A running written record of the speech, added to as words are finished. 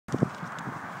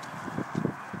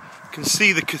can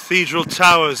see the cathedral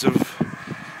towers of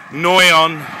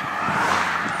Noyon.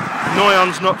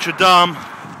 Noyon's Notre Dame.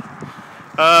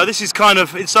 This is kind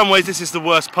of, in some ways, this is the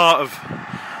worst part of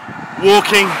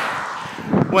walking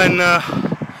when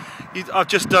I've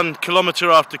just done kilometre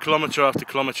after kilometre after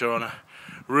kilometre on a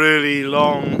really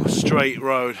long straight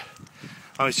road.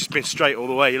 Oh, it's just been straight all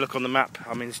the way. You look on the map,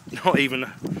 I mean, it's not even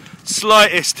the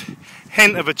slightest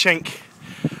hint of a chink.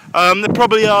 There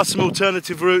probably are some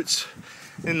alternative routes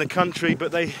in the country,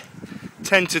 but they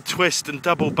tend to twist and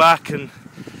double back, and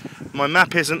my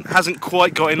map hasn't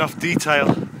quite got enough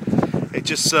detail. It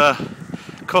just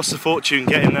costs a fortune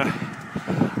getting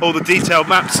all the detailed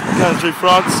maps going through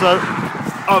France, so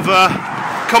I've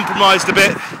compromised a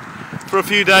bit for a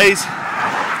few days,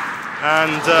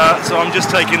 and so I'm just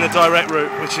taking the direct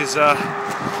route, which is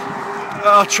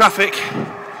traffic.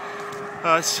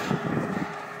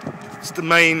 It's the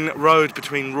main road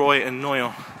between Roy and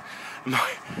Noyon.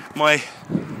 My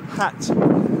hat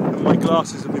and my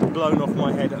glasses have been blown off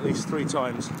my head at least 3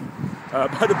 times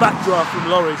by the backdraft from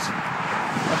lorries.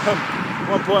 At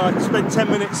one point I spent 10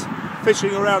 minutes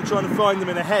fishing around trying to find them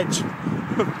in a hedge.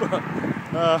 But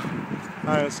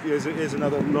here's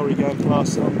another lorry going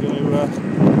past, so I'm going to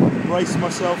brace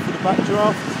myself for the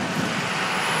backdraft.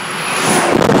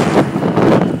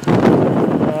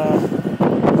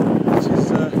 Which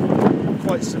is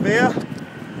quite severe.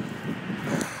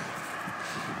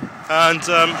 And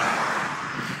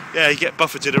yeah, you get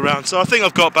buffeted around. So I think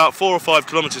I've got about 4 or 5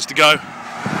 kilometres to go,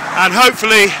 and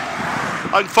hopefully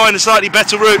I can find a slightly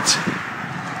better route,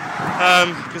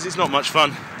 because it's not much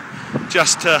fun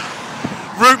just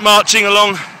route marching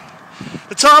along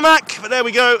the tarmac. But there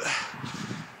we go.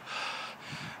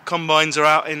 Combines are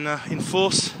out in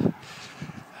force,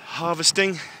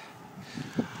 harvesting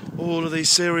all of these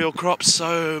cereal crops.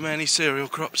 So many cereal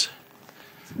crops,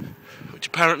 which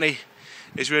apparently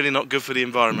is really not good for the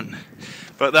environment.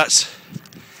 But that's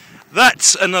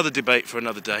another debate for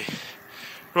another day.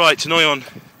 Right, to Noyon.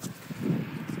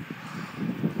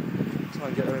 Try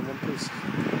and get there in one piece.